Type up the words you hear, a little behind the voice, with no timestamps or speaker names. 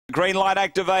Green light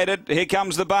activated. Here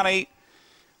comes the bunny.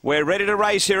 We're ready to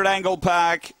race here at Angle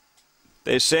Park.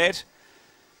 They're set.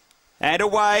 And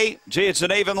away. Gee, it's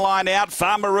an even line out.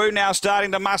 Farmaroo now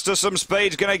starting to muster some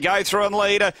speed. Going to go through and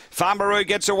lead. Farmaroo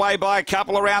gets away by a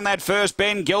couple around that first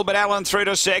bend. Gilbert Allen through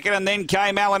to second, and then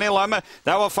came Alan Ilham.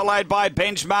 They were followed by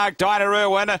Benchmark, Dinah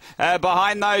Irwin.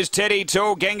 Behind those, Teddy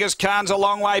Tool. Genghis Khan's a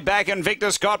long way back, and Victor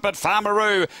Scott. But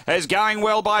Farmaroo is going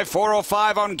well by 4 or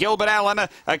 5 on Gilbert Allen.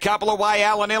 A couple away,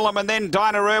 Alan Ilham, and then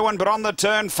Dinah Irwin. But on the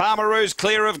turn, Farmaroo's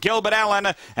clear of Gilbert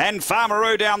Allen, and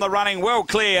Farmaroo down the running, well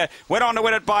clear. Went on to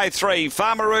win it by 3.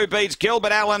 Farmaroo beats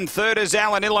Gilbert Allen. Third is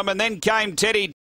Alan Ilham, and then came Teddy